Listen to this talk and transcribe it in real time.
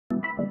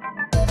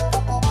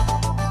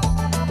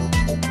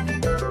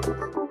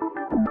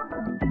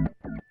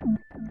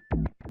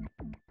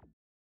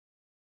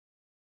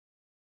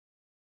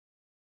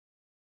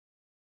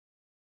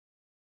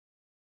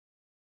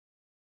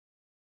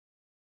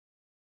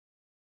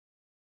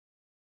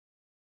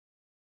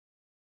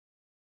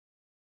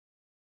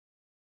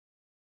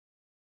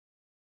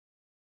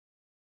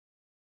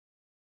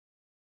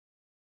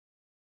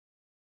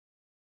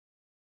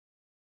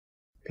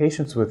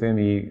patients with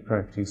ME,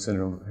 chronic fatigue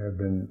syndrome, have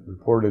been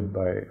reported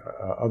by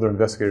other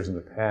investigators in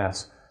the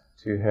past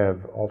to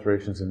have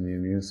alterations in the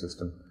immune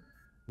system.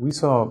 We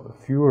saw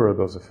fewer of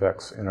those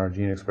effects in our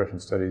gene expression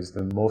studies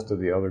than most of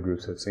the other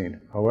groups have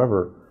seen.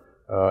 However,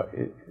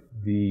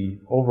 the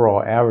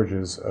overall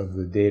averages of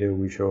the data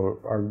we show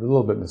are a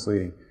little bit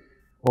misleading.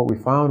 What we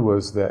found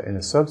was that in a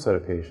subset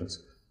of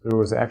patients, there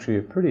was actually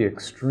a pretty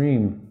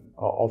extreme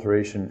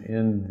alteration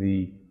in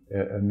the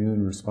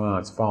immune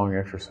response following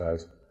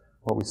exercise.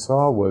 What we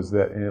saw was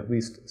that in at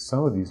least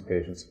some of these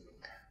patients,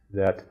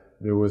 that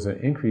there was an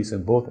increase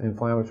in both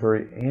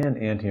inflammatory and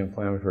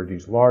anti-inflammatory,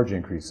 these large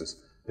increases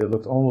that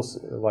looked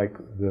almost like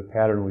the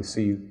pattern we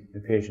see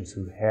in patients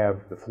who have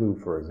the flu,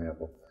 for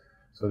example.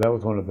 So that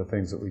was one of the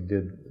things that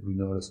we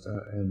noticed,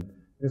 and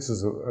this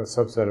is a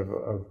subset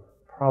of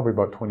probably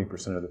about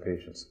 20% of the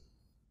patients.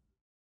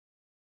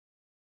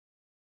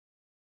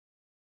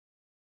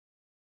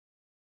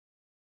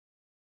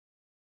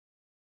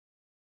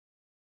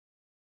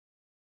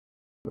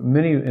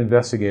 Many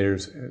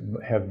investigators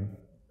have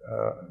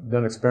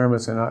done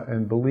experiments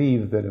and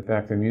believe that, in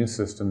fact, the immune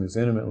system is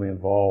intimately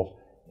involved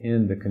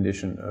in the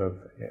condition of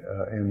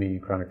ME,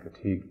 chronic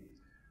fatigue.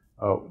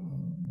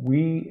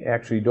 We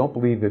actually don't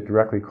believe it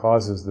directly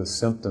causes the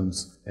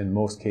symptoms in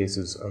most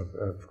cases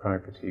of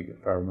chronic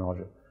fatigue,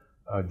 fibromyalgia,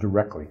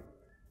 directly.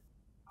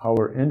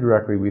 However,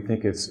 indirectly, we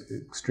think it's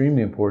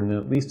extremely important in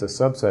at least a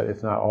subset,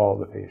 if not all, of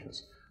the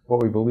patients.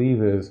 What we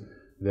believe is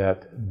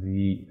that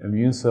the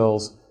immune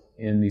cells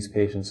in these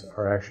patients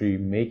are actually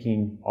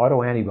making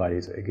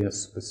autoantibodies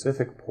against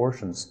specific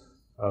portions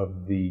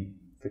of the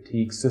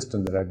fatigue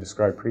system that I've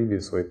described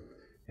previously.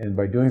 And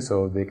by doing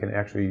so, they can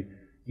actually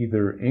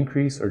either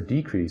increase or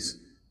decrease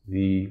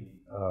the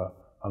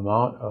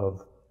amount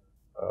of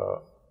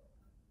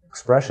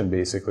expression,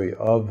 basically,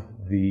 of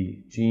the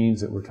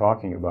genes that we're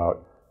talking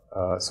about,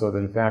 so that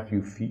in fact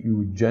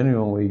you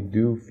genuinely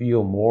do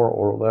feel more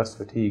or less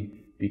fatigue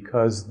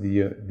because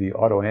the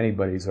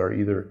autoantibodies are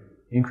either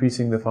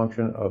increasing the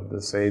function of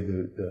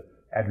the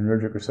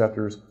adrenergic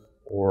receptors,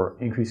 or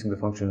increasing the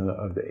function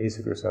of the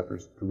ACEIC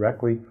receptors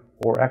directly,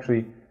 or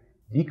actually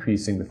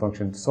decreasing the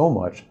function so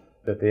much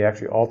that they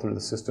actually alter the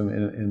system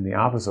in the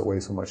opposite way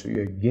so much that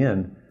you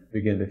again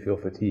begin to feel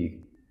fatigue.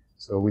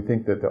 So we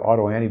think that the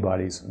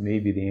autoantibodies may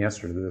be the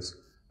answer to this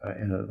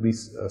in at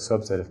least a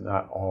subset, if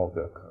not all, of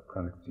the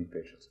chronic fatigue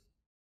patients.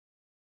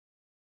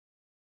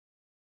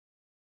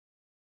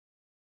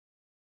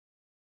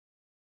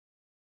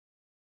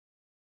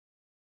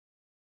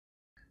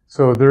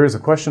 So there is a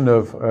question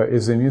of,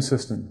 is the immune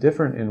system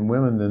different in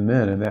women than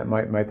men? And that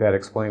might that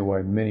explain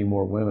why many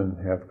more women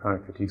have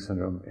chronic fatigue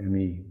syndrome,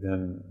 ME,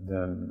 than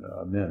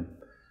men.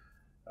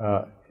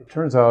 It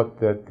turns out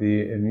that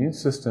the immune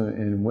system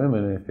in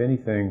women, if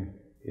anything,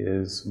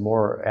 is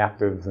more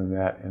active than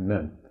that in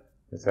men.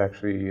 It's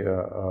actually,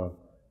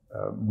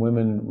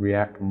 women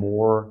react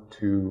more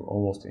to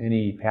almost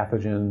any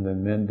pathogen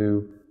than men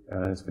do,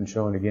 and it's been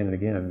shown again and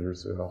again.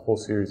 There's a whole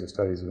series of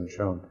studies that have been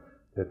shown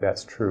that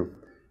that's true.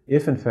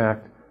 If, in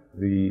fact,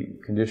 the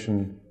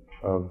condition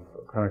of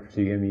chronic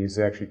fatigue ME is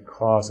actually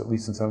caused, at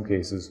least in some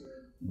cases,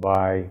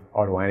 by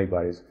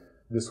autoantibodies,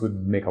 this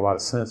would make a lot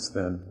of sense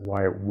then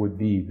why it would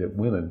be that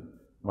women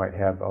might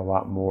have a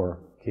lot more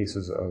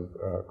cases of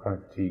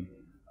chronic fatigue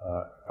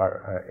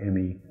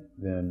ME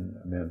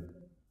than men.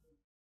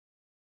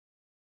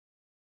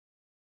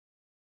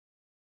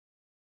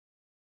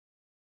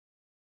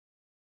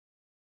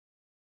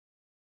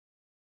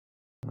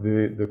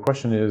 The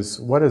question is,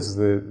 what is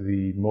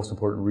the most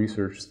important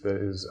research that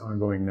is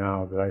ongoing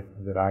now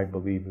that I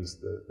believe is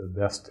the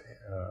best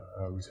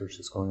research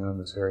that's going on in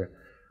this area?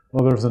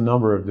 Well, there's a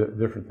number of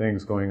different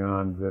things going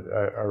on that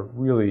are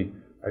really,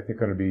 I think,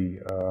 going to be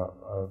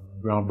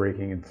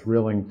groundbreaking and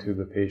thrilling to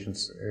the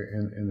patients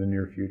in the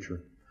near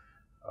future.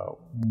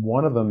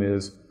 One of them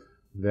is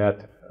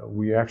that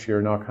we actually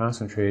are now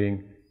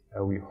concentrating,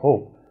 we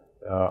hope,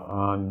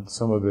 on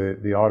some of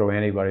the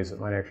autoantibodies that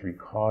might actually be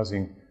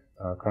causing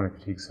chronic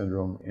fatigue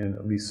syndrome in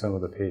at least some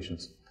of the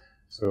patients.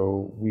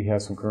 So we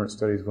have some current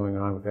studies going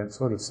on with that, and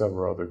so do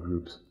several other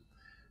groups.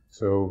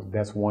 So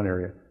that's one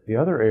area. The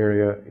other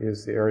area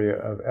is the area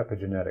of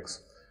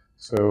epigenetics.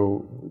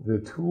 So the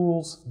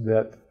tools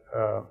that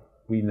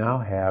we now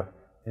have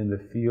in the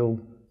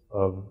field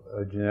of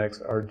genetics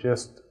are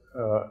just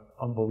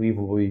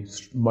unbelievably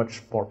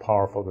much more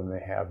powerful than they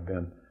have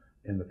been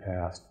in the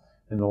past.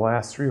 In the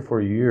last 3 or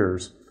 4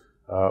 years,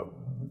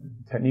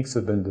 techniques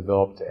have been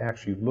developed to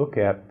actually look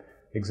at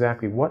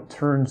exactly what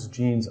turns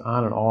genes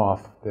on and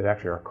off that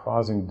actually are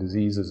causing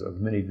diseases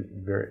of many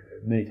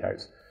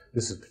types.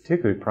 This is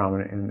particularly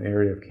prominent in the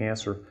area of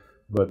cancer,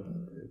 but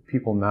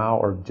people now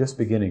are just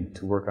beginning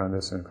to work on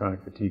this in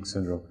chronic fatigue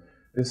syndrome.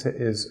 This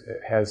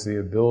has the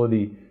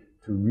ability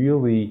to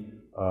really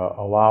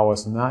allow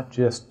us not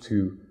just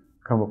to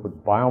come up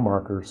with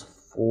biomarkers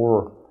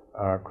for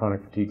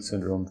chronic fatigue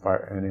syndrome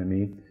and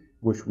ME,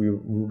 which we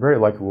very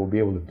likely will be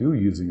able to do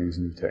using these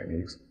new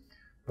techniques,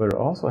 but it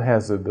also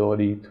has the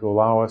ability to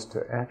allow us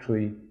to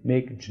actually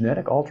make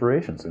genetic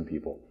alterations in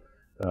people.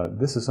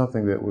 This is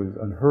something that was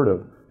unheard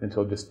of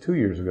until just 2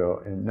 years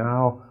ago, and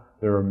now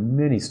there are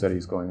many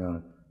studies going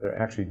on.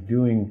 They're actually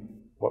doing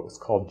what was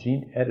called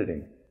gene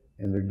editing,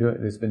 and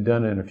it's been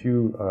done in a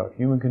few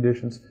human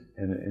conditions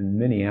and in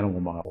many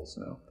animal models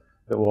now,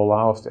 that will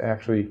allow us to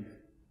actually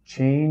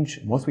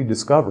change, once we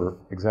discover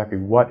exactly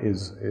what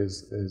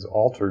is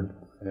altered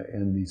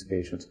in these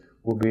patients,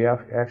 we'll be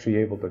actually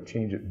able to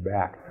change it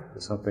back to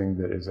something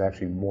that is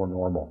actually more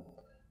normal.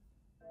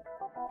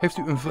 Heeft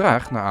u een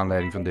vraag naar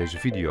aanleiding van deze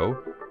video?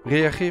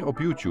 Reageer op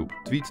YouTube,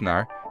 tweet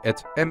naar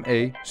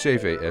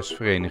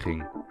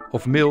 @me-cvs-vereniging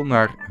of mail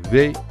naar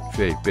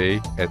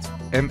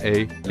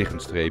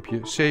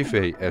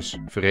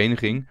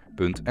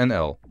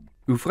wvp@me-cvs-vereniging.nl.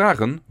 Uw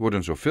vragen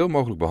worden zoveel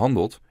mogelijk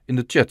behandeld in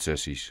de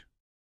chatsessies.